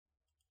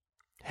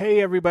Hey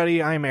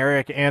everybody, I'm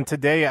Eric, and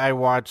today I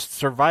watched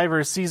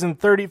Survivor Season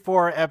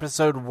 34,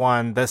 Episode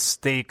 1, The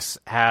Stakes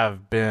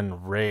Have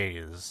Been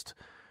Raised.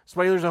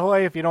 Spoilers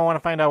ahoy, if you don't want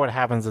to find out what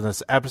happens in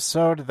this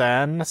episode,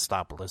 then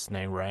stop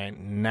listening right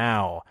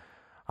now.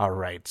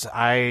 Alright,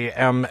 I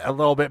am a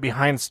little bit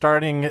behind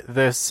starting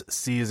this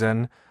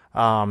season.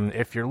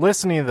 If you're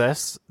listening to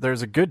this,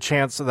 there's a good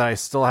chance that I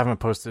still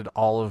haven't posted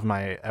all of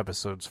my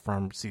episodes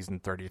from Season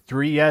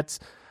 33 yet,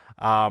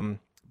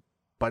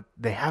 but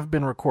they have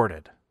been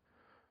recorded.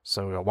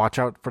 So watch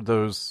out for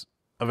those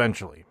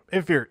eventually,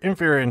 if you're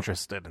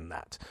interested in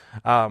that.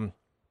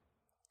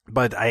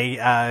 But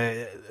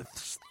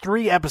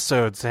 3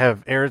 episodes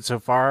have aired so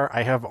far.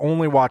 I have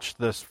only watched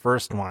this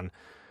first one,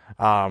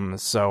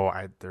 so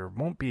there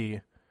will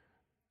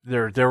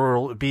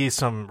be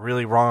some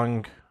really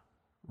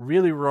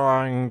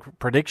wrong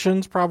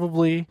predictions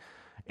probably,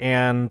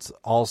 and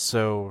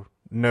also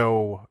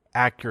no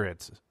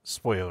accurate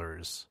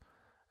spoilers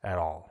at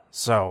all.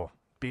 So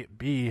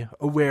be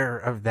aware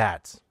of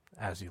that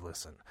as you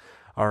listen.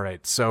 All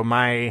right, so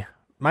my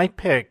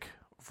pick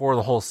for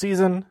the whole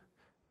season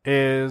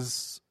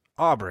is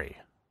Aubrey.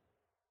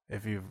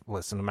 If you've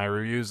listened to my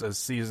reviews of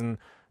season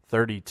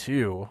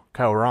 32,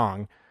 Kaoh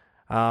Rong,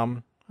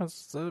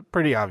 that's a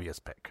pretty obvious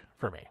pick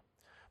for me.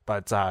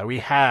 But we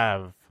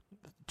have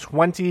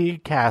 20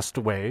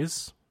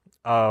 castaways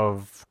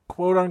of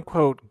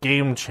quote-unquote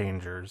game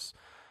changers.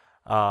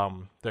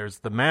 There's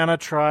the Mana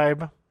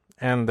tribe,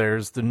 and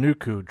there's the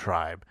Nuku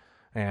tribe,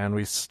 and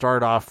we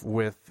start off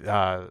with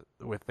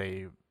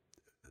a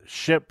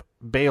ship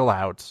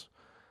bailout,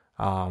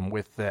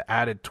 with the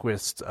added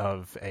twist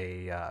of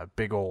a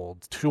big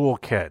old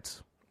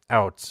toolkit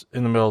out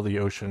in the middle of the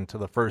ocean to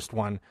the first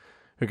one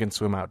who can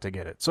swim out to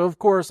get it. So of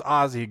course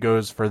Ozzy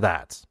goes for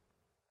that.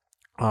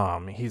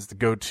 He's the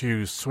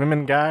go-to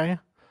swimming guy,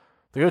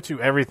 the go-to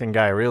everything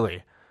guy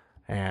really,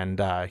 and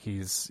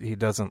he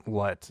doesn't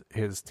let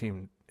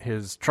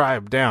his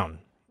tribe down.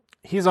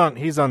 He's on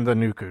the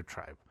Nuku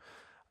tribe.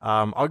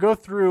 I'll go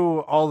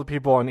through all the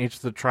people on each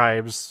of the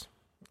tribes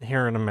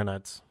here in a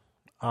minute.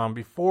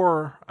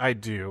 Before I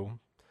do,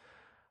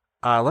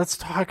 let's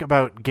talk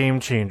about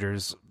game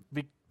changers.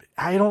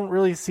 I don't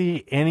really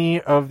see any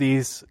of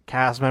these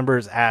cast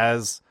members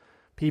as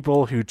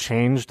people who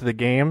changed the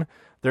game.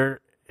 In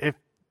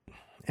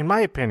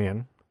my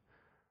opinion,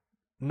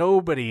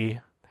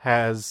 nobody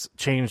has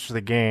changed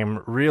the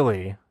game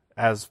really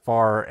as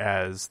far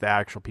as the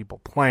actual people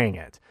playing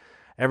it.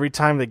 Every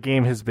time the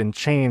game has been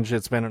changed,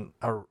 it's been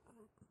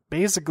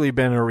basically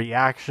been a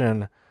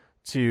reaction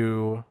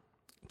to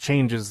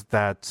changes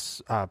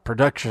that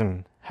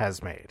production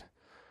has made.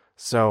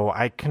 So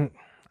I can't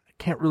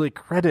really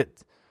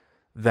credit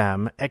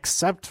them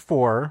except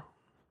for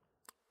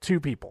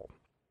 2 people,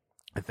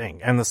 I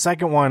think. And the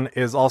second one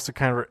is also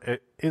kind of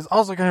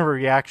a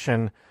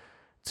reaction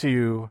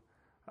to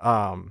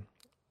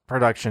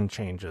production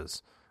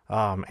changes.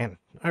 And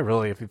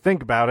if you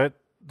think about it,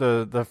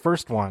 the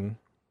first one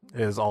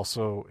is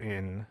also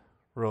in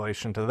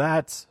relation to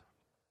that,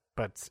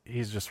 but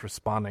he's just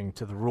responding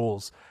to the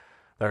rules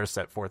that are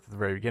set forth at the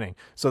very beginning.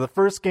 So the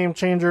first game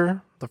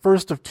changer, the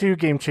first of 2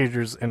 game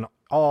changers in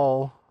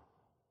all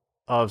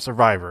of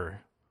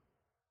Survivor,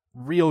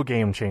 real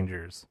game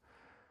changers,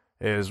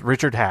 is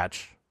Richard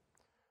Hatch,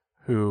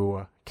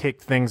 who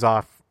kicked things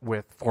off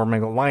with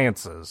forming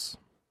alliances,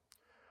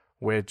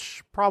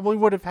 which probably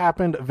would have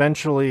happened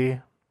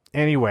eventually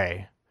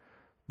anyway,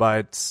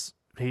 but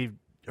he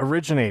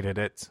originated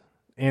it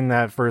in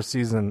that first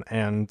season,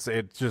 and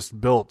it just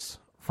built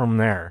from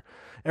there.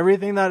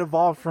 Everything that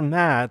evolved from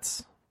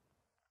that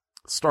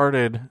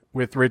started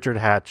with Richard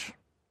Hatch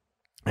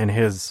and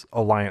his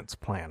alliance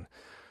plan.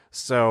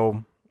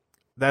 So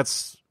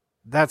that's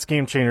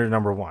game changer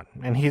number 1,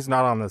 and he's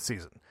not on this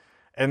season.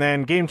 And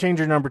then game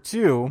changer number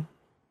 2,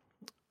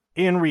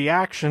 in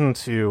reaction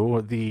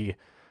to the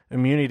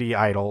immunity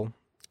idol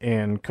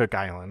in Cook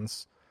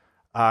Islands,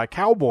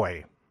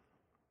 Cowboy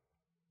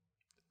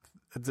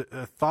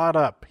thought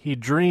up, he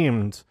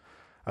dreamed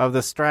of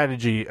the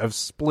strategy of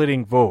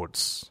splitting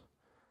votes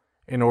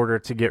in order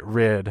to get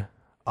rid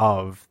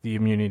of the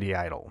immunity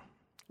idol.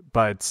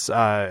 But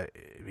that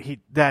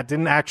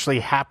didn't actually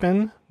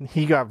happen.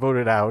 He got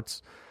voted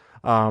out,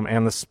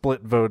 and the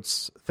split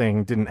votes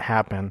thing didn't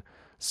happen.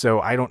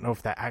 So I don't know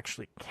if that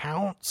actually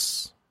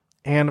counts.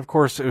 And of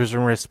course, it was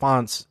in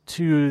response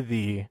to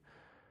the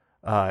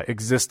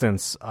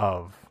existence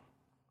of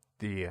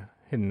the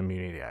hidden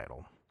immunity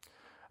idol.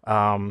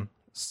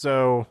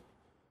 So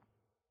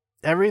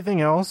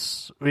everything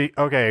else,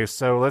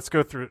 so let's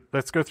go through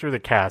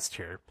the cast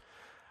here.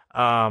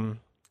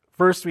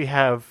 First we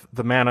have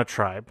the Mana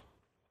tribe,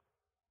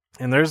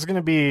 and there's going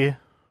to be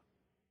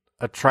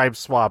a tribe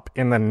swap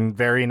in the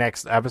very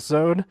next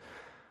episode,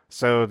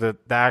 so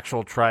that the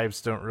actual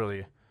tribes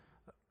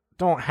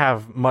don't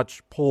have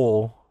much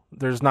pull.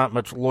 There's not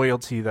much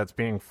loyalty that's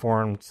being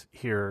formed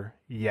here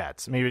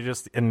yet. Maybe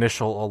just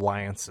initial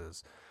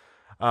alliances.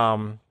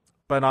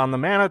 But on the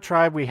Mana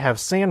tribe, we have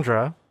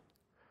Sandra,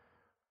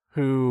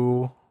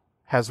 who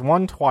has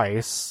won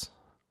twice,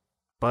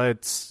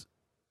 but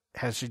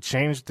has she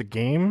changed the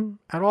game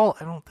at all?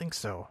 I don't think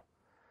so.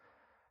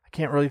 I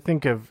can't really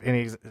think of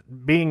any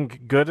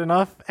being good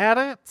enough at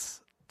it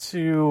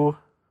to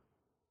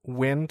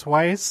win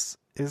twice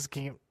is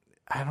game.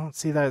 I don't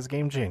see that as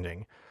game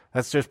changing.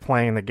 That's just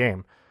playing the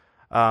game,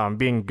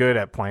 being good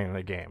at playing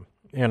the game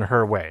in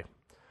her way.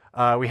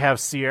 We have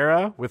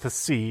Sierra with a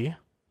C.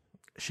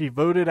 She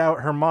voted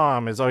out her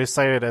mom, is always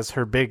cited as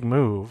her big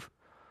move.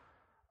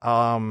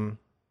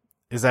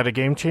 Is that a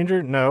game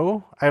changer?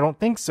 No, I don't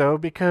think so,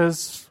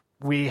 because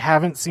we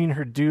haven't seen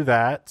her do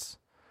that.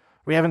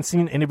 We haven't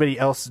seen anybody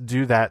else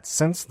do that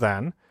since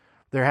then.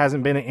 There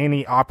hasn't been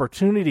any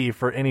opportunity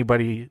for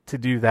anybody to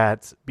do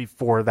that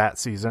before that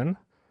season,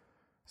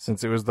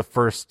 since it was the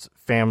first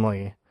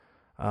family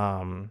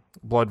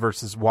blood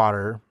versus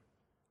water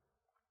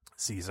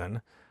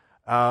season.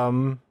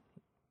 Yeah,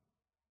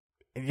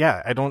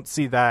 I don't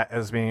see that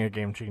as being a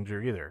game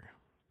changer either.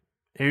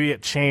 Maybe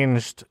it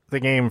changed the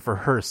game for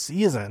her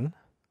season,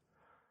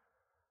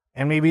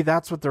 and maybe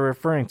that's what they're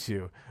referring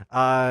to.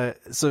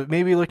 So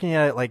maybe looking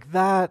at it like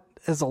that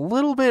is a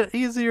little bit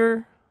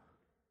easier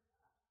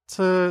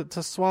to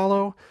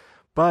swallow.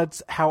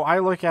 But how I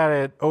look at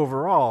it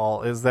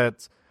overall is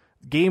that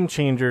game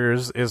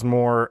changers is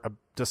more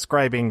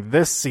describing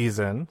this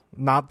season,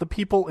 not the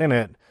people in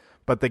it,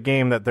 but the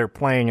game that they're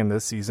playing in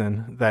this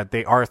season, that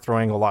they are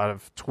throwing a lot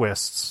of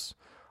twists,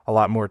 a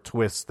lot more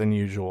twists than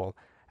usual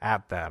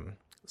at them.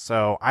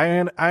 So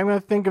I'm going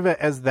to think of it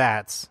as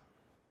that.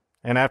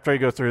 And after I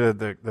go through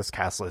this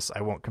cast list,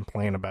 I won't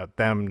complain about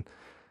them,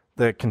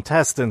 the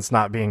contestants,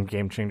 not being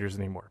game changers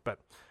anymore. But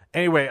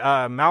anyway,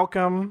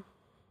 Malcolm,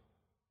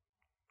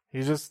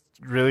 he's just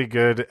really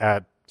good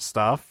at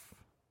stuff.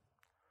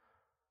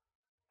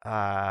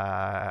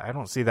 I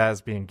don't see that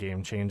as being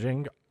game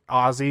changing.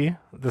 Ozzy,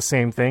 the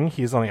same thing.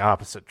 He's on the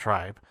opposite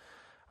tribe.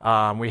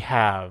 We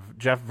have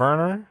Jeff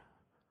Werner,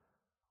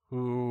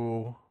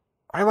 who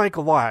I like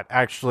a lot,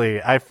 actually.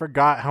 I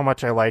forgot how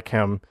much I like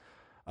him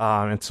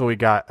until we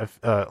got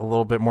a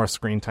little bit more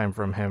screen time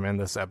from him in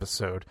this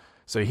episode.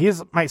 So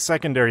he's my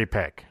secondary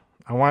pick.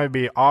 I want to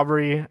be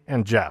Aubrey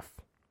and Jeff.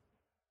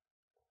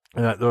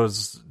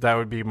 That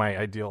would be my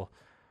ideal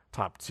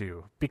top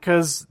two,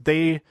 because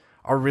they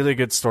are really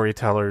good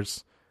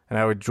storytellers, and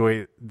I would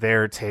enjoy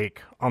their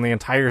take on the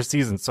entire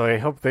season. So I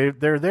hope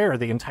they're there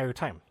the entire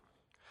time.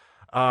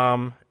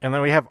 And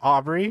then we have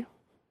Aubrey,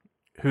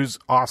 who's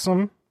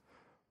awesome,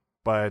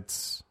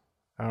 but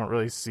I don't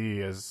really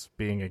see as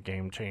being a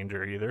game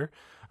changer either.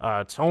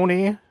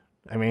 Tony,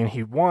 I mean,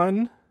 he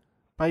won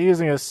by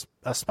using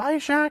a spy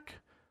shack,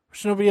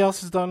 which nobody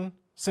else has done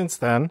since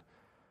then,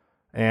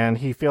 and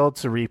he failed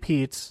to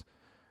repeat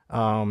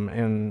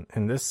in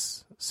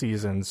this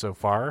season so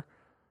far.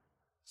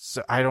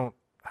 So I don't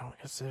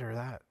consider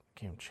that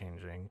game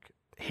changing.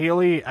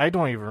 Haley, I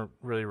don't even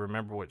really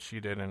remember what she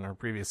did in her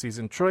previous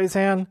season.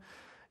 Troyzan,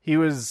 he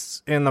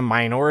was in the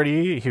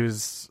minority. He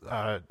was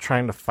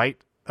trying to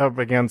fight up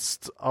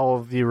against all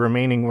of the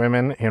remaining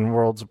women in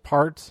Worlds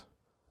Apart.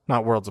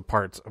 Not Worlds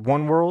Apart,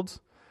 One World.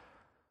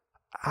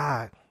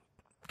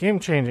 Game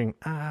changing?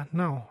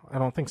 No, I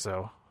don't think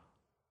so.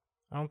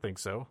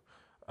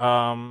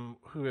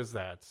 Who is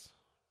that?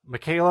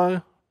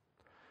 Michaela.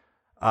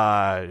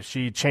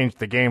 She changed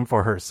the game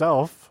for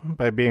herself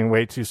by being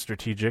way too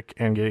strategic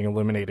and getting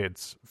eliminated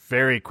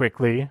very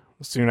quickly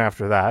soon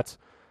after that.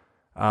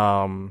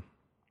 I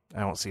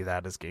don't see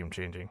that as game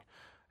changing.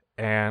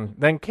 And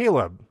then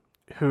Caleb,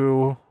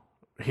 who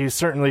he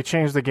certainly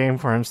changed the game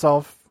for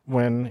himself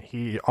when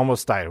he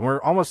almost died.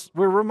 We're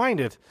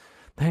reminded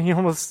that he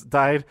almost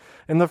died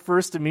in the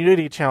first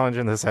immunity challenge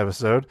in this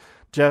episode.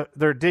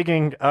 They're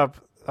digging up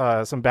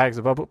some bags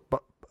of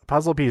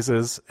puzzle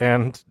pieces,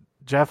 and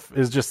Jeff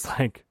is just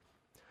like,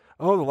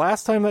 oh, the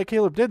last time that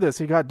Caleb did this,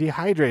 he got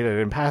dehydrated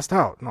and passed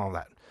out and all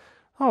that.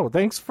 Oh,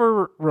 thanks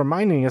for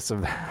reminding us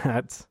of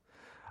that.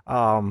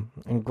 I'm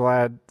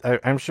glad.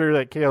 I'm sure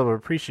that Caleb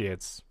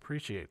appreciates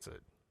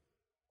it.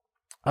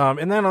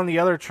 And then on the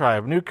other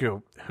tribe,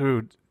 Nuku,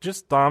 who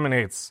just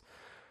dominates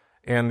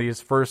in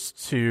these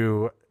first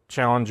two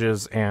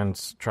challenges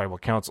and tribal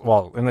council.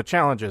 Well, in the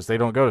challenges, they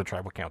don't go to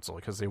tribal council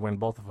because they win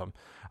both of them.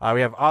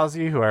 We have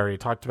Ozzy, who I already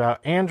talked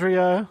about.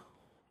 Andrea,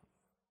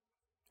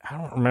 I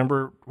don't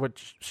remember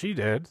what she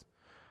did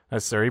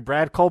necessarily.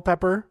 Brad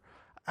Culpepper,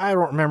 I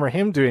don't remember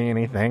him doing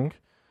anything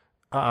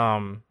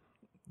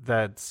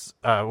that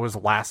was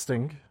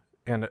lasting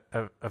and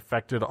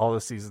affected all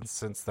the seasons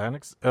since then,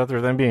 other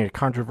than being a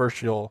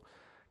controversial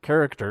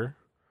character.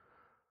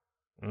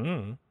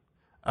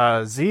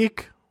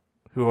 Zeke,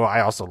 who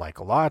I also like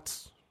a lot,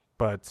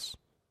 but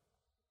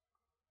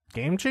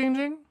game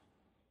changing?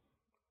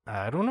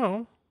 I don't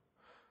know.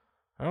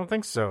 I don't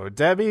think so.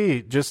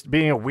 Debbie, just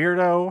being a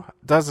weirdo,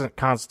 doesn't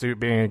constitute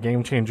being a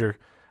game changer.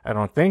 I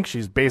don't think.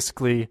 She's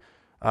basically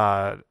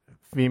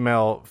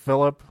female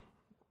Philip.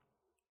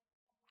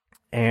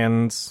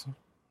 And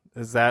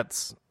is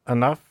that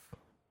enough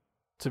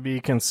to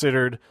be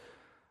considered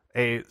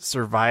a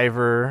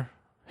Survivor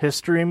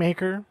history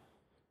maker?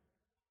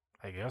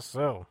 I guess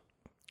so.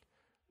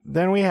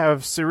 Then we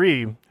have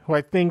Siri, who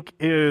I think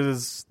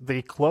is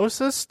the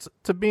closest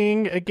to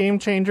being a game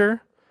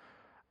changer,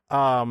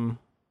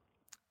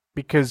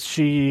 because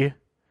she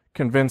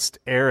convinced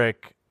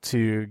Eric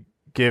to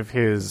give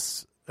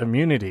his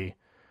immunity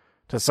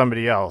to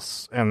somebody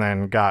else and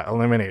then got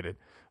eliminated.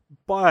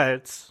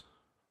 But,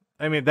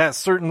 I mean, that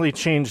certainly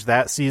changed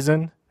that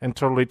season and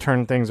totally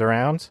turned things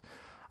around.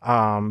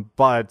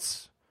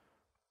 But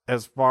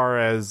as far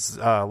as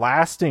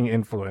lasting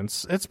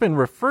influence, it's been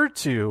referred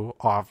to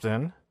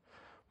often,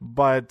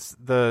 but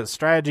the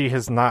strategy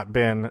has not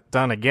been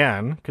done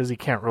again because you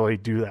can't really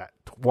do that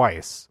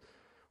twice.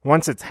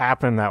 Once it's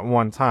happened that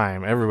one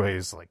time,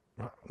 everybody's like,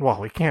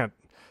 well, we can't,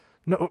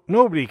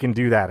 nobody can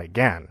do that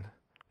again.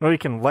 Nobody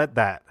can let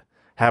that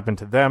happen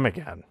to them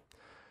again.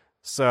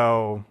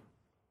 So,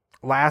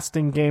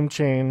 lasting game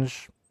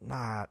change,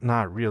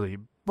 not really.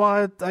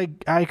 But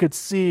I could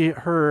see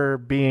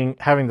her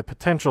having the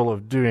potential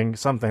of doing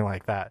something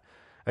like that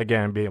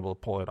again, be able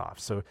to pull it off.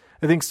 So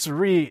I think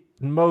Suri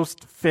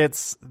most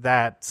fits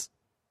that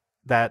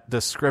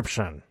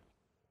description.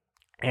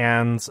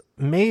 And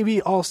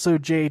maybe also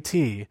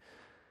JT,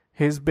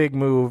 his big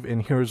move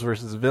in Heroes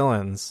vs.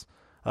 Villains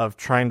of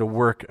trying to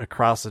work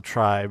across the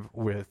tribe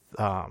with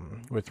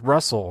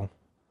Russell,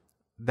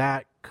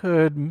 that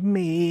could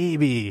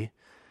maybe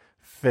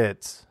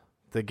fit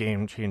the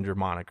game changer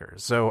moniker.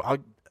 So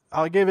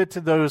I'll give it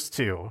to those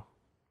two,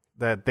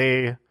 that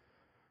they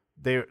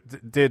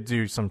did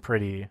do some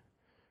pretty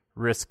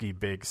risky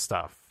big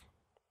stuff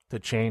to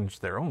change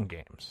their own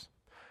games.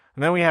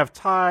 And then we have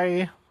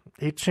Ty.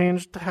 He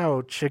changed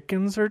how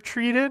chickens are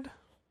treated.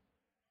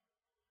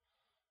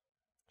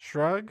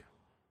 Shrug.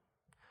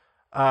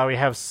 We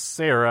have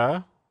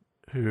Sarah,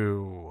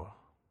 who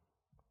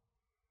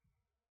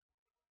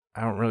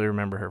I don't really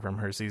remember her from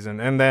her season.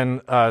 And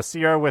then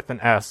Sierra with an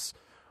S,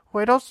 who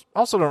I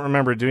also don't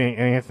remember doing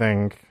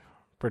anything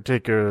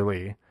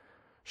particularly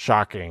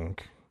shocking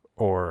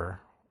or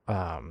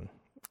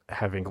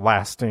having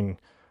lasting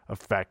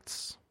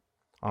effects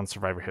on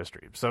Survivor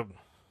history. So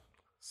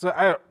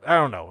I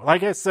don't know.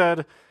 Like I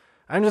said,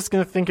 I'm just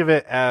going to think of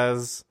it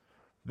as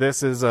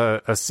this is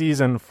a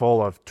season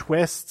full of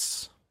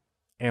twists,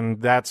 and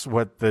that's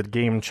what the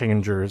game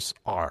changers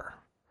are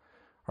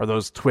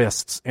those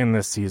twists in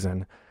this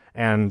season,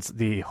 and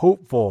the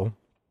hopeful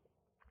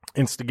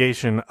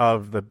instigation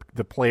of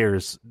the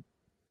players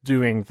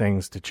doing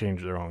things to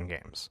change their own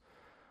games.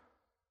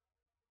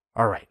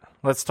 All right,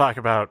 let's talk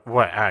about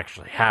what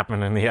actually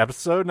happened in the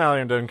episode. Now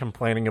that I'm done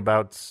complaining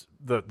about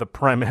the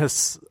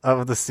premise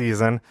of the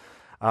season.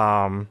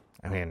 I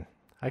mean,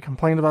 I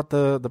complained about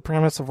the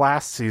premise of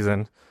last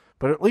season,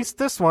 but at least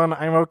this one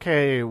I'm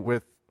okay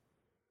with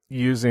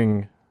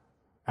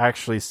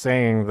actually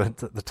saying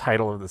the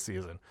title of the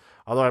season.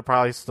 Although I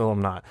probably still am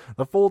not.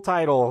 The full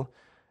title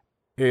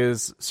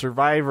is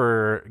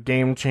Survivor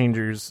Game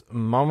Changers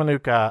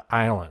Momonuka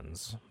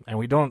Islands. And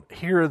we don't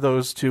hear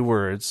those two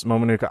words,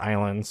 Momonuka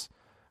Islands.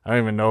 I don't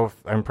even know if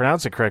I'm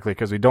pronouncing it correctly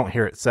because we don't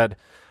hear it said.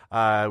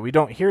 We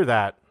don't hear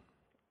that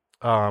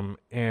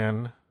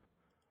in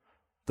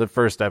the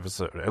first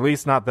episode, at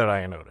least not that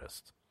I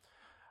noticed.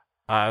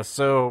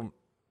 So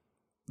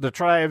the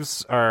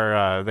tribes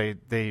are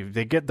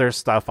they get their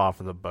stuff off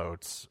of the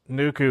boats.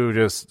 Nuku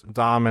just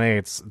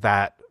dominates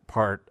that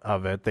part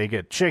of it. They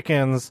get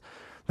chickens,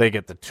 they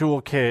get the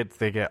toolkit,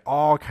 they get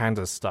all kinds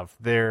of stuff.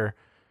 They're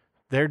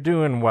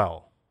doing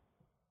well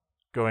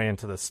going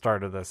into the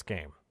start of this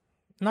game.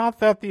 Not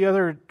that the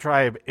other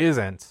tribe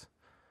isn't,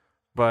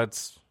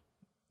 but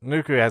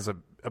Nuku has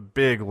a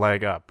big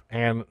leg up.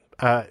 And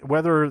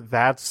whether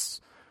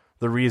that's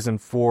the reason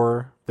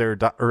for their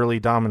early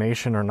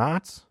domination or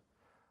not,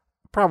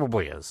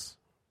 probably is.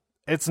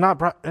 It's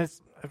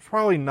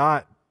probably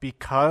not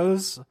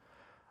because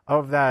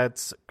of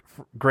that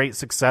great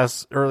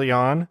success early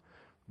on,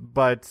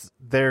 but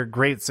their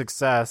great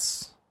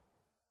success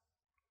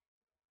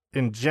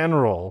in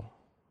general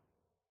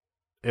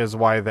is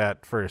why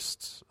that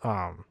first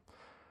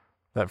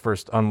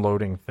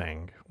unloading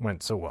thing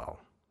went so well.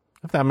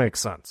 If that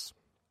makes sense.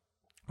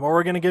 Well,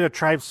 we're going to get a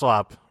tribe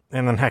swap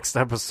in the next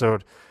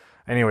episode.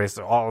 Anyway,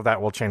 so all of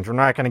that will change. We're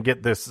not going to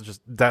get this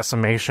just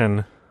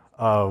decimation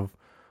of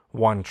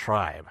one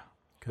tribe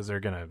because they're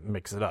going to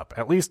mix it up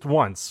at least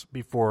once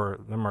before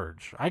the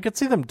merge. I could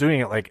see them doing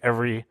it like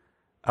every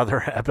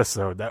other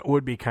episode. That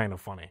would be kind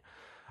of funny.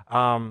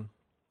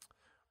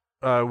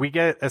 We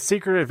get a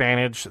secret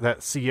advantage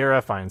that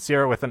Sierra finds.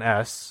 Sierra with an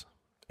S.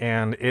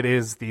 And it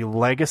is the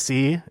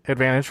legacy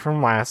advantage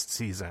from last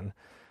season.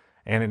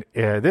 And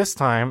this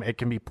time, it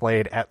can be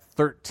played at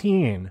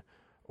 13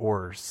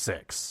 or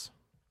 6.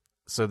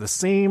 So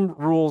the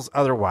rules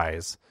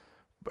otherwise.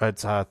 But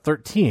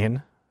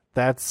 13,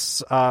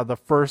 that's the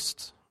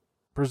first...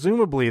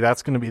 Presumably,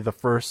 that's going to be the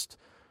first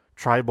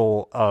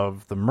tribal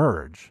of the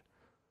merge.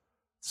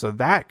 So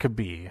that could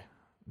be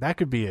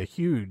a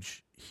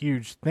huge,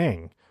 huge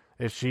thing.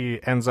 If she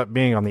ends up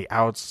being on the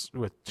outs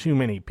with too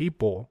many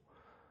people,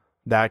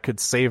 that could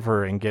save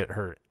her and get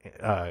her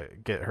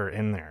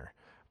in there.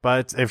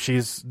 But if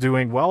she's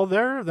doing well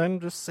there, then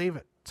just save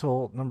it.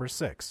 till number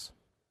 6.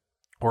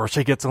 Or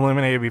she gets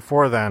eliminated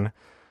before then,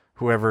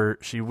 whoever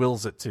she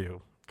wills it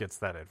to gets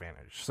that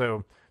advantage.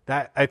 So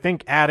that, I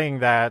think adding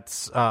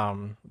that,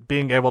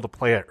 being able to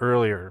play it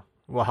earlier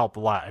will help a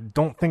lot. I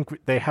don't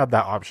think they had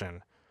that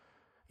option.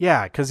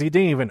 Yeah, because he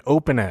didn't even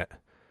open it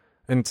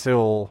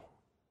until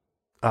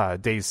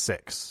day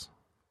 6.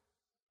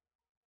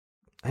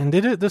 And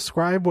did it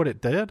describe what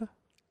it did?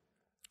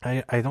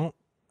 I don't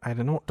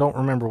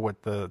remember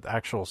what the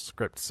actual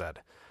script said,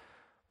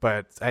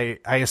 but I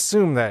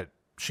assume that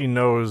she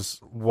knows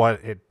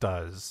what it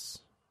does,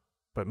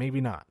 but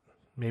maybe not,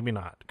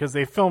 because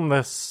they filmed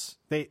this.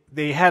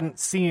 They hadn't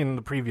seen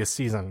the previous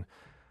season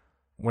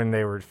when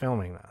they were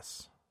filming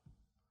this,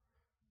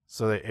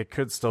 so that it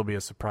could still be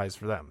a surprise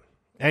for them.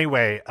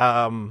 Anyway,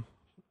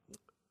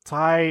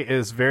 Tai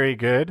is very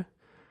good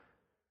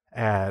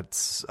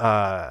at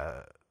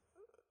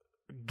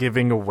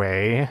giving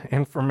away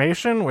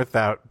information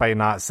by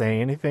not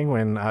saying anything.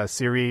 When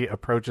Cirie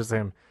approaches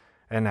him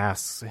and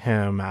asks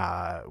him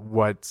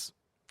what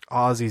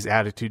Ozzy's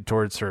attitude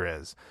towards her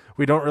is,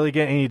 we don't really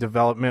get any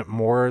development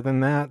more than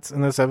that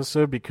in this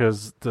episode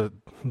because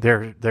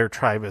their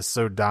tribe is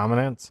so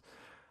dominant.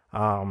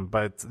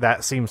 But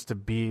that seems to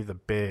be the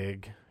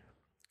big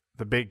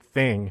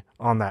thing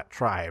on that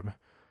tribe,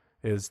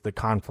 is the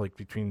conflict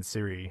between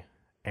Cirie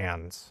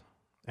and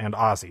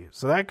Ozzy.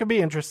 So that could be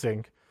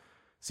interesting.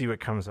 See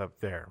what comes up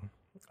there.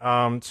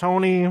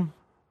 Tony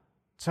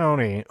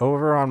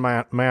over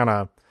on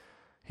Mana,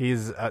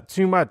 he's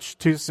too much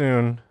too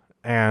soon,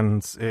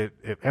 and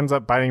it ends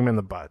up biting him in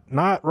the butt.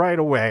 Not right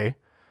away,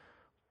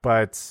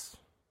 but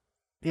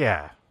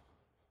yeah.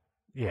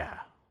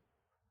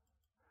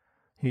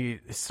 He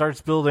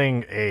starts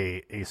building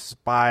a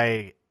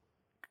spy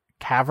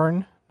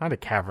cavern, not a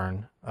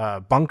cavern,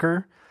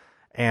 bunker,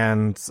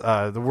 and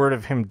the word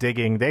of him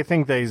digging, they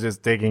think that he's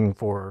just digging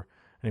for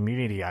an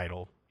immunity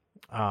idol.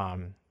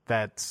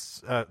 The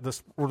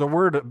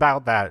word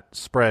about that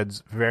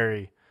spreads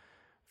very,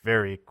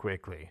 very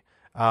quickly.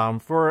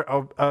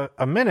 For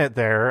a minute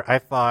there, I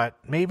thought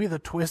maybe the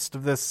twist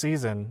of this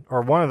season,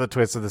 or one of the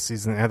twists of the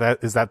season,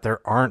 is that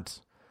there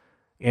aren't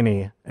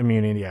any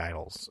immunity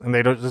idols, and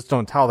they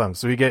don't tell them.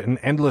 So we get an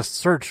endless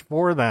search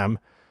for them,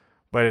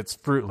 but it's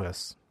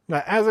fruitless.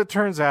 Now, as it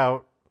turns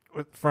out,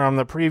 from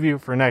the preview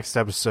for next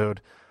episode,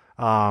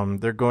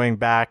 they're going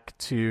back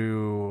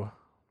to,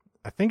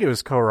 I think it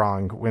was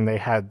Korong, when they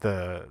had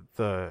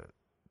the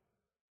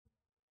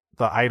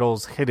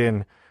idols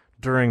hidden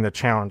during the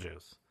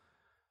challenges.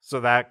 So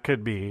that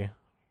could be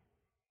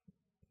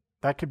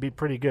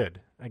pretty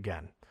good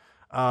again.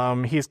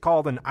 He's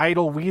called an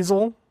idol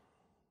weasel.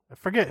 I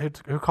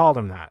forget who called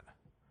him that.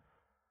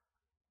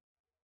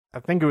 I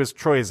think it was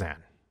Troyzan.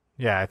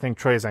 Yeah, I think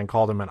Troyzan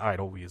called him an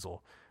idol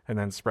weasel, and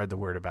then spread the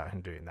word about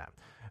him doing that.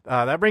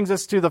 That brings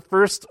us to the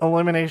first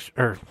elimination,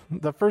 or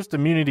the first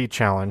immunity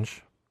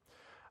challenge.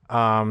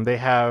 They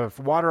have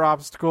water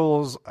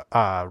obstacles,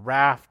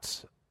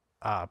 raft,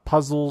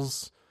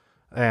 puzzles,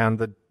 and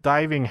the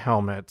diving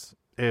helmet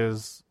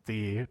is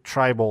the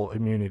tribal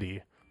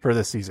immunity for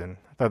this season.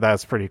 I thought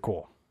that's pretty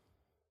cool.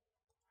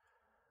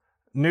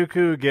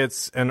 Nuku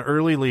gets an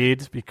early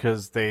lead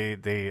because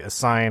they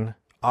assign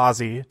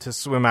Ozzy to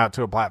swim out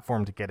to a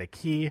platform to get a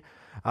key.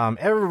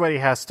 Everybody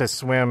has to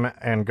swim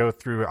and go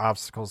through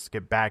obstacles to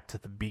get back to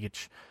the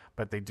beach,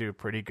 but they do a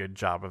pretty good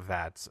job of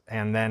that.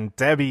 And then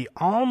Debbie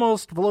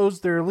almost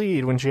blows their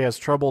lead when she has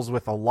troubles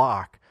with a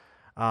lock.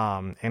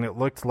 And it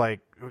looked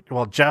like,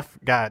 well, Jeff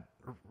got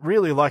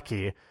really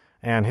lucky,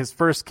 and his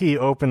first key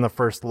opened the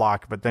first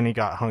lock, but then he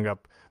got hung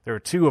up. There were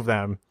 2 of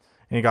them,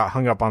 and he got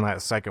hung up on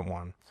that second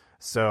one.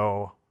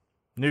 So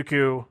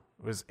Nuku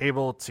was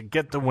able to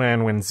get the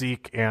win when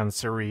Zeke and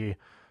Cirie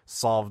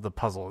solved the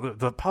puzzle.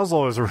 The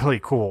puzzle is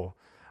really cool.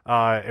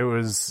 It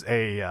was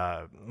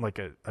a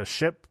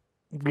ship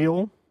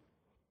wheel,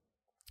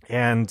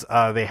 and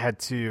they had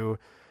to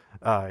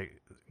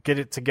get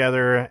it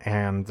together,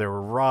 and there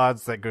were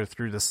rods that go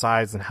through the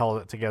sides and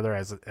held it together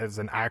as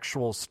an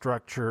actual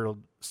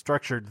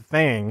structured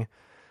thing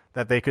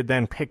that they could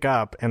then pick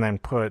up and then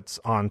put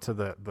onto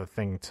the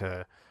thing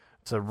to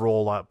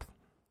roll up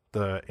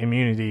the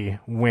immunity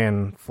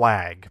win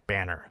flag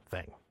banner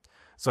thing.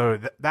 So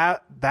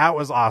that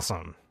was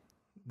awesome.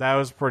 That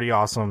was pretty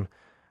awesome,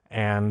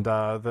 and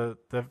the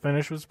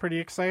finish was pretty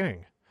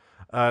exciting.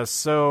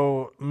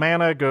 So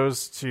Mana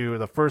goes to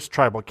the first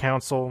tribal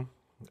council.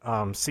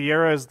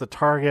 Sierra is the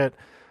target,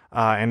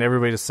 and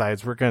everybody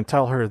decides we're going to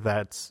tell her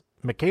that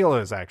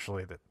Michaela is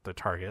actually the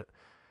target.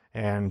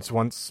 And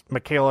once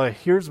Michaela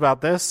hears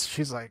about this,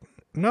 she's like,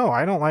 no,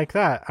 I don't like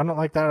that. I don't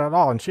like that at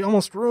all. And she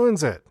almost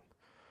ruins it.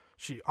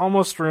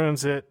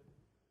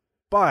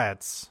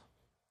 But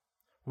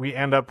we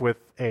end up with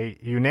a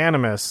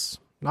unanimous,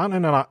 not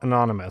an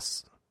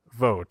anonymous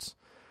vote.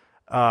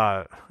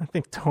 I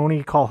think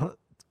Tony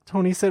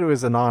said it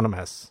was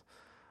anonymous.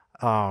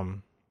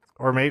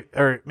 Or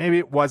maybe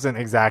it wasn't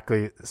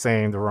exactly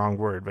saying the wrong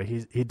word, but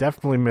he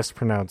definitely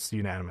mispronounced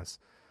unanimous.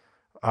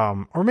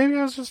 Or maybe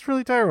I was just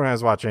really tired when I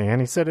was watching,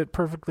 and he said it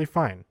perfectly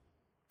fine.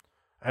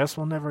 I guess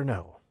we'll never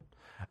know.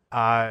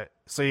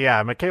 So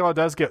yeah, Michaela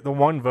does get the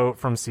one vote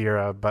from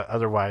Sierra, but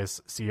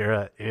otherwise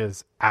Sierra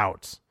is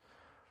out.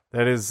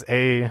 That is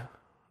a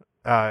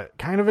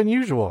kind of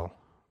unusual,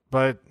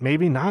 but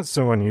maybe not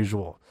so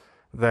unusual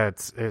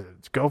that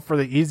go for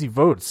the easy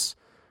votes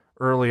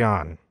early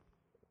on.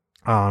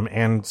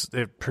 And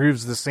it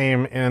proves the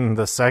same in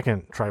the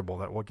second tribal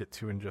that we'll get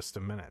to in just a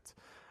minute.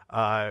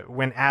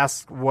 When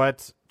asked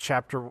what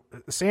chapter,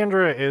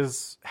 Sandra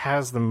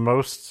has the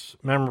most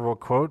memorable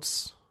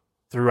quotes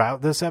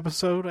throughout this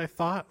episode. I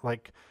thought,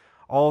 like,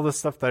 all the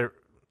stuff that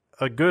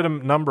a good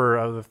number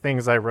of the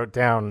things I wrote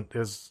down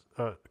is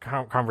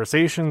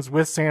conversations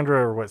with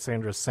Sandra or what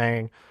Sandra's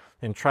saying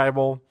in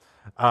tribal.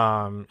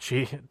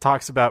 She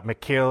talks about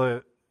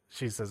Michaela.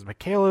 She says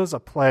Michaela's a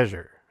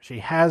pleasure. She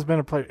has been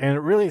a pleasure, and it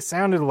really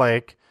sounded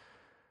like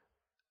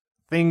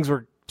things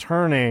were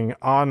turning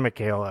on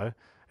Michaela.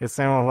 It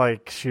sounded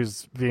like she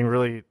was being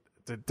really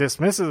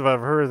dismissive of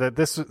her, that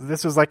this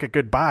was like a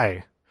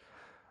goodbye.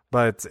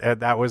 But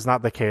that was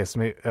not the case.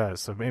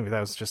 So maybe that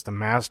was just a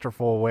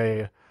masterful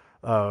way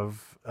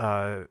of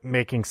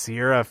making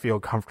Sierra feel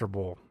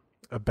comfortable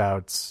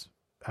about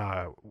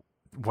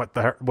what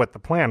the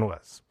plan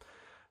was.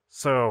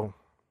 So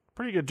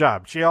pretty good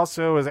job. She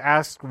also was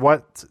asked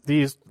what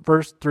these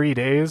first 3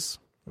 days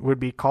would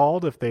be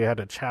called if they had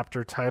a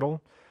chapter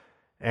title.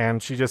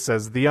 And she just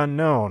says, The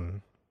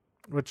Unknown,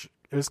 which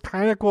is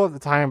kind of cool at the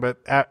time, but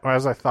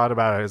as I thought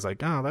about it, I was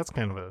like, oh, it's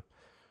kind of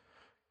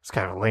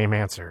a lame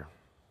answer.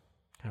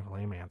 Kind of a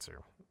lame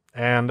answer.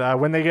 And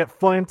when they get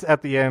Flint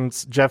at the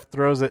end, Jeff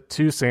throws it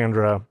to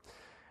Sandra,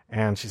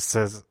 and she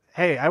says,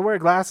 hey, I wear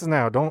glasses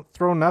now. Don't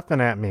throw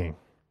nothing at me.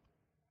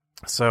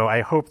 So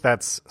I hope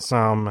that's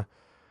some...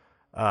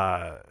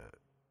 I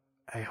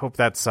hope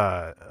that's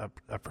a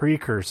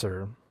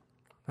precursor.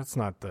 That's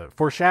not the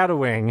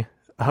foreshadowing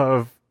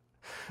of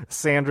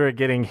Sandra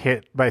getting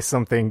hit by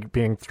something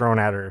being thrown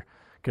at her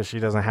because she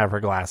doesn't have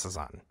her glasses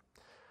on.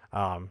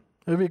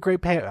 It would be a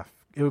great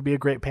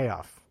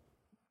payoff.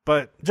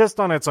 But just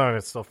on its own,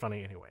 it's still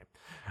funny anyway.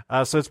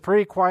 So it's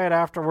pretty quiet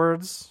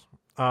afterwards.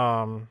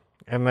 And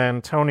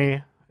then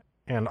Tony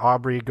and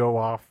Aubrey go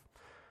off.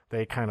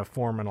 They kind of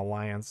form an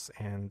alliance,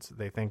 and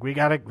they think we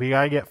gotta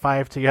get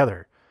 5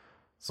 together.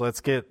 So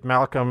let's get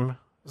Malcolm,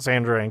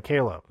 Sandra, and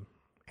Caleb.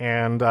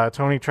 And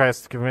Tony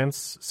tries to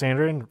convince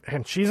Sandra,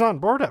 and she's on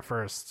board at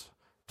first.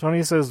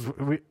 Tony says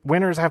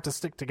winners have to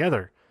stick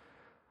together.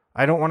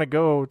 I don't want to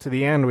go to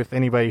the end with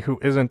anybody who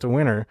isn't a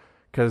winner,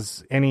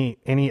 because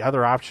any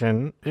other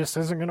option just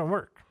isn't going to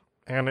work.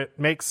 And it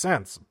makes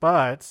sense.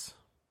 But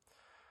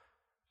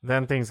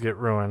then things get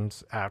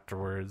ruined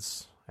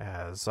afterwards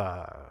as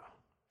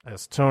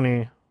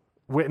Tony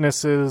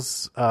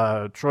witnesses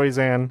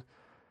Troyzan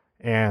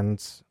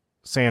and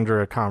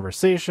Sandra a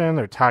conversation.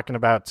 They're talking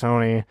about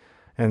Tony,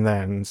 and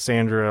then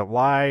Sandra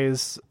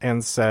lies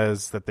and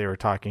says that they were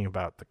talking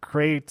about the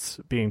crate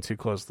being too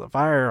close to the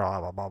fire,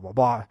 blah, blah, blah, blah,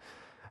 blah.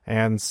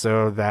 And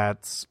so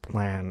that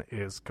plan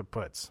is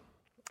kaput.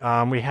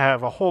 We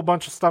have a whole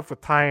bunch of stuff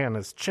with Ty and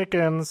his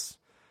chickens,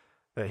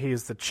 that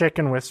he's the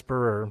chicken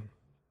whisperer.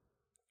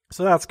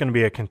 So that's going to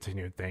be a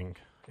continued thing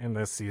in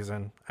this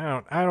season.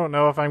 I don't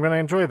know if I'm going to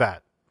enjoy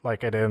that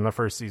like I did in the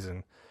first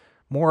season.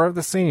 More of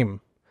the same.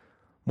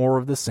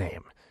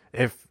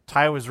 If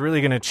Ty was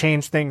really going to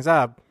change things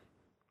up,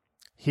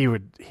 he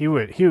would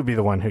be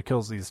the one who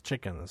kills these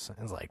chickens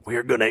and is like,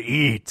 we're going to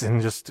eat,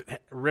 and just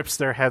rips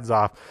their heads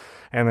off,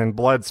 and then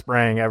blood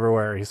spraying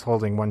everywhere. He's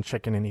holding one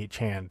chicken in each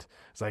hand.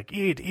 It's like,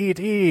 eat,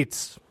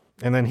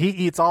 and then he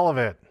eats all of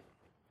it.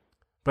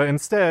 But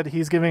instead,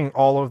 he's giving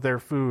all of their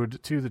food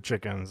to the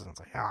chickens. And it's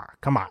like,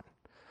 come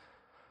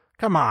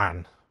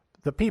on.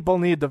 The people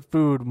need the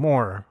food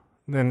more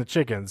than the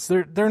chickens.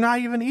 They're not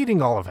even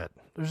eating all of it.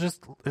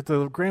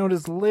 The ground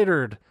is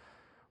littered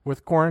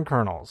with corn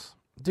kernels.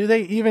 Do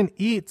they even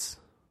eat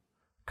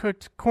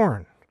cooked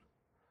corn?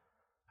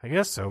 I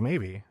guess so,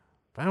 maybe.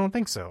 But I don't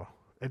think so.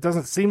 It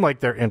doesn't seem like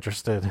they're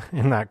interested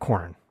in that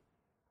corn.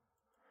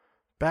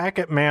 Back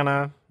at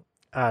Mana,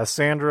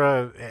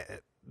 Sandra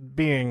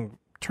being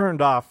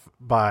turned off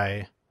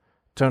by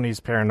Tony's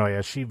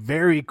paranoia, she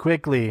very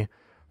quickly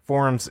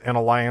forms an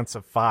alliance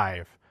of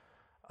 5.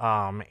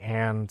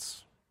 And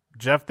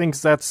Jeff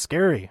thinks that's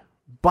scary,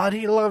 but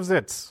he loves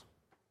it.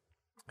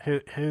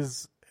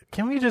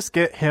 Can we just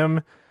get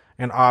him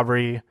and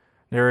Aubrey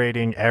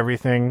narrating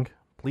everything,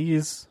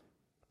 please?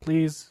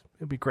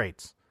 It'd be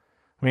great.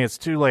 I mean, it's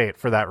too late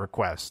for that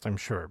request, I'm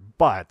sure,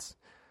 but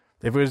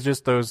if it was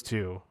just those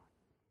two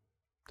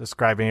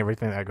describing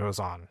everything that goes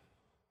on,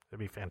 it'd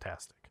be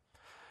fantastic.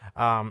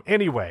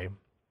 Anyway,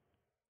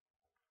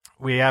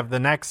 we have the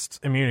next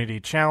immunity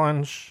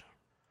challenge.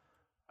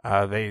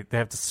 They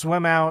have to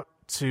swim out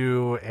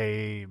to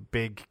a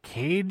big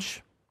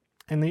cage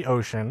in the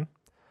ocean,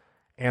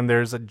 and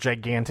there's a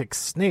gigantic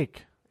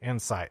snake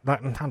inside.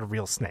 Not a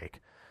real snake,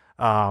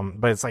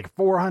 but it's like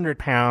 400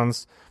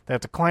 pounds. They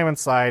have to climb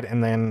inside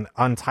and then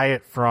untie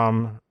it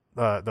from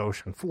the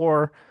ocean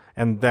floor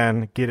and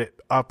then get it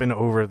up and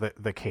over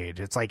the cage.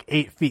 It's like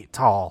 8 feet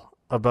tall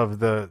above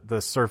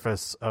the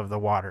surface of the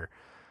water.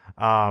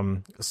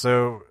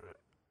 So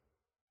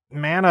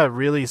Mana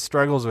really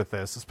struggles with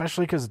this,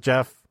 especially because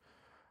Jeff,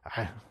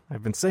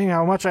 I've been saying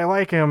how much I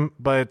like him,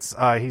 but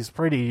he's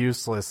pretty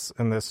useless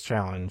in this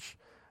challenge.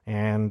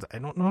 And I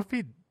don't know if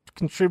he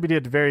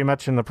contributed very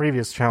much in the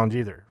previous challenge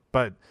either.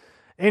 But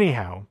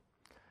anyhow,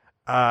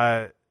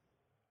 Nuku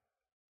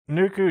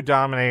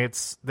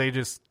dominates. They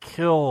just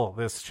kill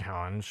this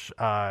challenge.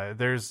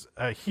 There's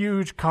a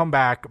huge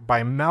comeback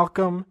by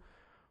Malcolm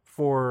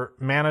for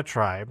Mana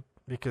Tribe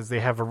because they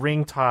have a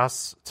ring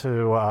toss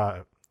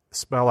to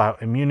spell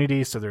out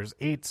immunity. So there's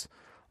 8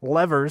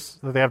 levers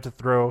that they have to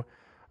throw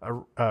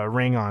a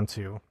ring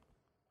onto.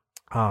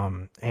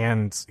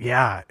 And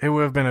yeah, it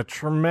would have been a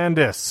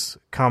tremendous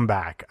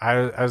comeback.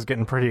 I was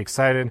getting pretty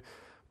excited,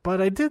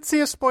 but I did see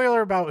a spoiler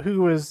about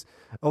who was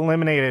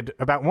eliminated,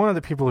 about one of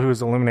the people who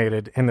was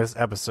eliminated in this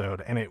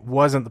episode, and it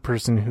wasn't the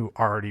person who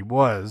already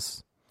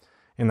was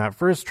in that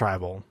first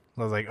tribal.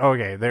 I was like,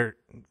 okay,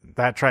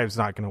 that tribe's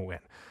not going to win.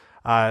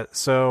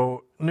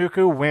 So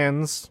Nuku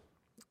wins.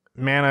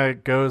 Mana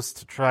goes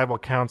to tribal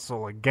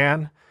council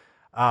again.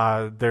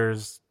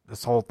 There's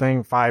this whole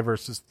thing, 5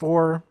 versus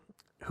 4.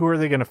 Who are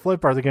they going to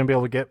flip? Are they going to be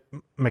able to get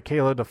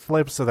Michaela to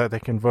flip so that they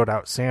can vote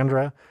out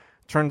Sandra?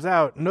 Turns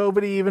out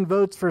nobody even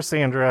votes for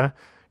Sandra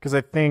because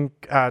I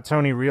think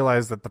Tony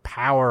realized that the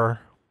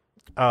power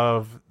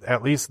of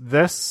at least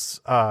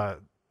this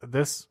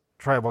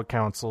tribal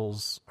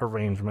council's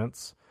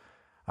arrangements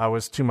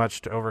was too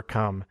much to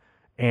overcome.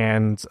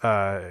 And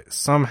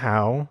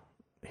somehow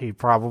he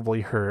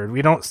probably heard.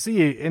 We don't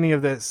see any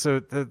of this.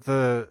 So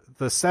the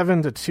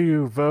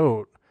 7-2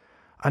 vote,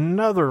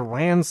 another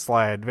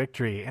landslide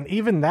victory, and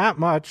even that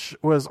much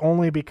was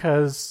only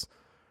because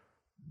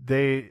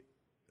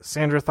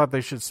Sandra thought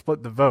they should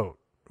split the vote,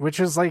 which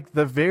is like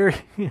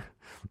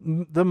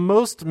the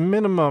most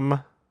minimum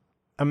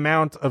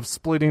amount of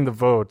splitting the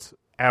vote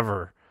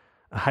ever,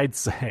 I'd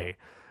say,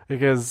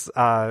 because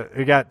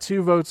we got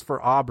 2 votes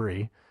for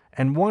Aubrey,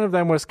 and one of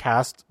them was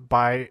cast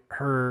by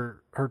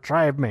her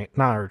tribe mate,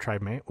 not her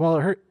tribe mate.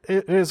 Well,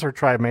 it is her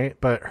tribe mate,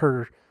 but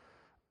her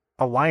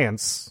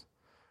alliance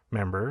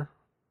member.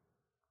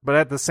 But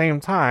at the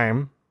same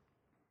time,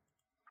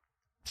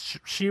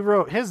 she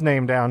wrote his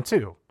name down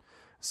too.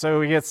 So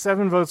we get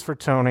 7 votes for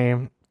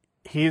Tony.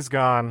 He's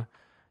gone.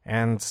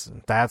 And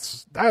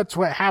that's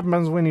what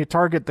happens when you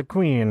target the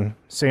queen,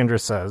 Sandra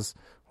says.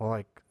 Well,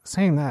 like,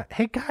 saying that,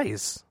 hey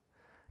guys,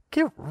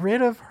 get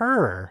rid of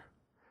her.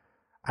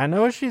 I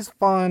know she's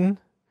fun,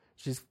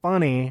 she's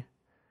funny,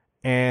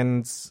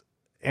 and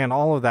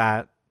all of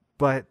that,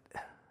 but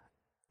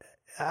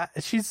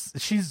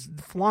she's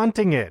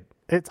flaunting it.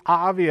 It's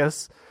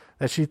obvious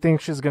that she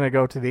thinks she's going to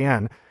go to the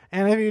end.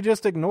 And if you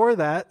just ignore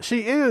that,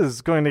 she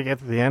is going to get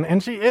to the end,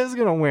 and she is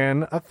going to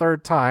win a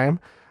 3rd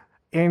time,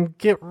 and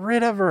get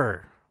rid of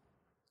her.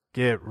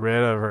 Get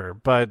rid of her.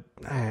 But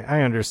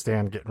I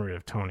understand getting rid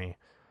of Tony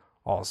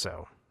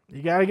also.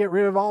 You got to get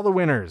rid of all the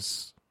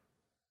winners.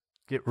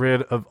 Get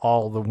rid of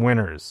all the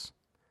winners.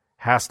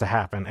 Has to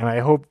happen. And I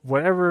hope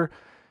whatever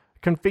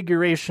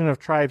configuration of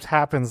tribes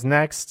happens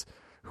next,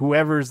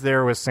 whoever's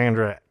there with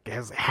Sandra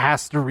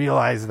has to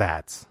realize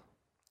that.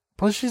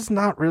 Plus, she's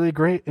not really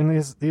great in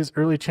these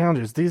early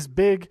challenges. These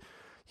big,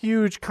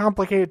 huge,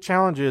 complicated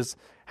challenges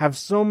have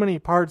so many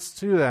parts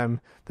to them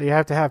that you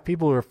have to have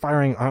people who are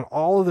firing on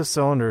all of the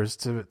cylinders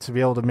to be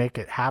able to make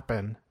it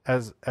happen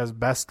as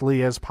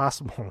bestly as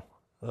possible.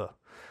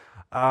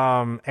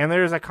 And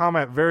there's a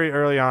comment very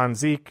early on.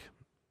 Zeke,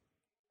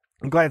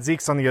 I'm glad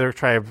Zeke's on the other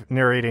tribe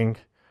narrating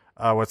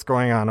what's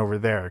going on over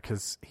there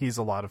because he's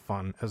a lot of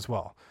fun as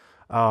well.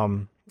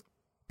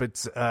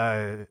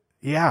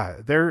 Yeah,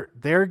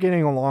 they're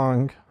getting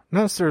along,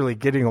 not necessarily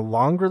getting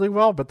along really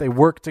well, but they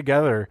work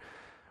together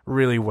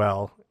really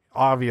well,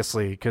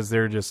 obviously, because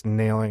they're just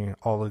nailing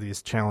all of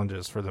these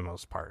challenges for the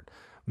most part.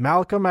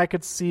 Malcolm, I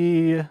could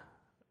see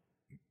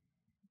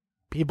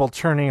people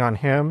turning on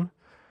him.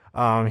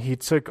 He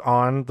took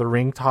on the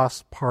ring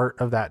toss part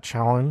of that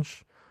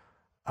challenge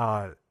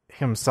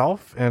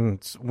himself,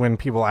 and when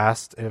people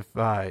asked if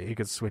he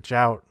could switch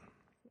out,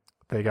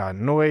 they got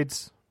annoyed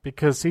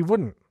because he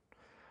wouldn't.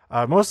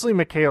 Mostly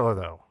Michaela,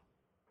 though.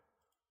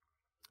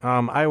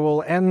 I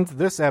will end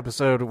this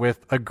episode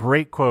with a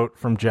great quote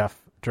from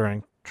Jeff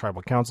during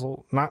Tribal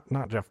Council.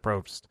 Not Jeff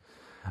Probst.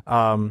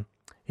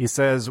 He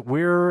says,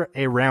 "We're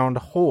a round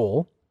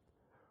hole,"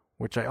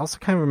 which I also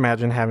kind of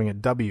imagine having a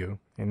W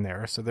in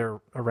there. So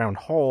they're a round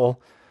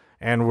hole,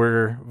 and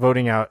we're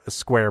voting out a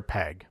square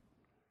peg.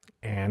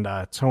 And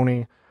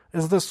Tony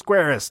is the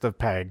squarest of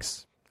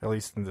pegs, at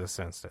least in this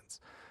instance.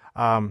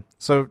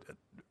 So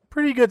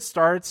pretty good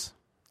starts.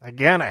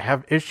 Again, I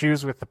have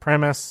issues with the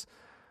premise,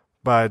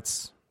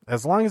 but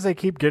as long as they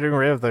keep getting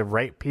rid of the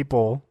right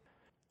people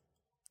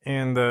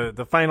in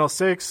the final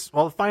 6,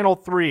 well, the final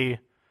 3,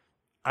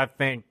 I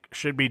think,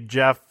 should be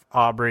Jeff,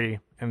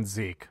 Aubrey, and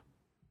Zeke,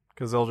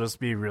 because they'll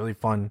just be really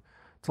fun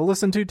to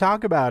listen to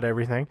talk about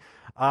everything.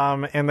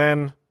 And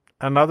then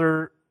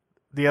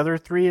the other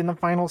 3 in the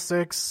final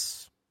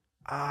 6,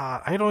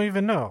 I don't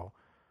even know.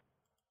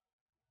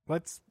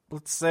 Let's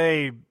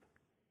say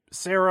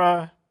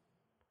Sarah,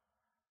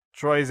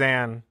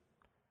 Troyzan,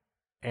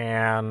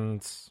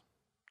 and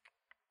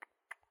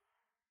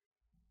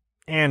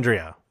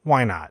Andrea.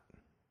 Why not?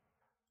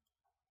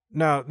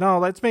 No,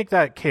 let's make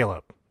that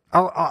Caleb.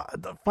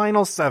 The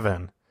final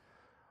 7.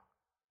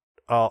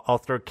 I'll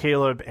throw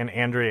Caleb and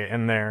Andrea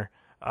in there.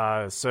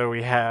 So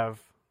we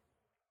have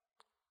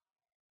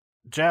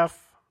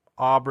Jeff,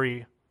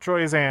 Aubrey,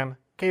 Troyzan,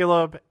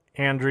 Caleb,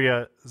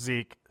 Andrea,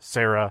 Zeke,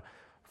 Sarah.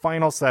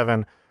 Final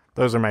 7.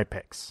 Those are my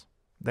picks.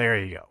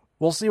 There you go.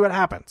 We'll see what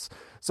happens.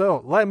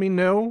 So let me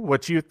know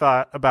what you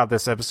thought about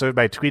this episode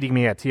by tweeting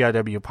me at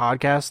TIW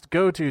Podcast.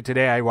 Go to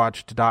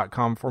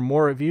todayiwatched.com for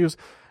more reviews.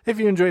 If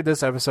you enjoyed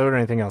this episode or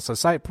anything else on the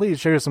site, please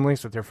share some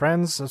links with your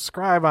friends,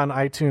 subscribe on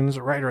iTunes,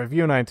 write a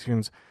review on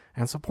iTunes,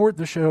 and support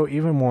the show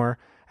even more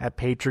at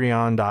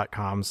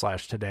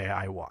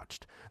patreon.com/todayiwatched.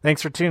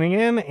 Thanks for tuning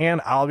in, and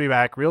I'll be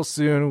back real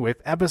soon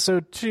with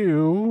episode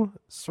 2,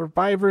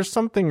 Survivor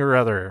something or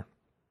other.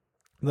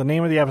 The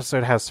name of the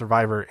episode has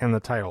Survivor in the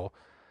title.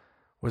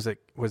 Was it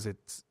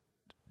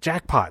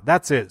Jackpot?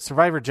 That's it.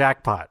 Survivor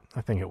Jackpot,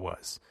 I think it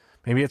was.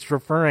 Maybe it's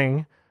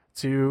referring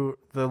to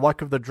the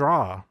luck of the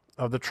draw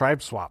of the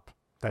tribe swap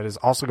that is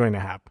also going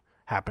to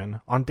happen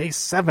on day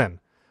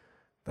 7.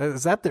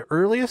 Is that the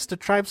earliest a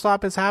tribe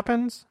swap has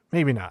happened?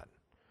 Maybe not.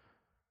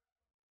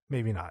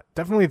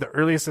 Definitely the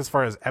earliest as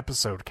far as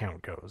episode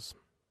count goes.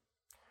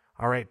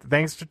 All right.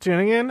 Thanks for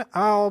tuning in.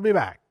 I'll be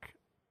back.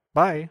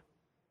 Bye.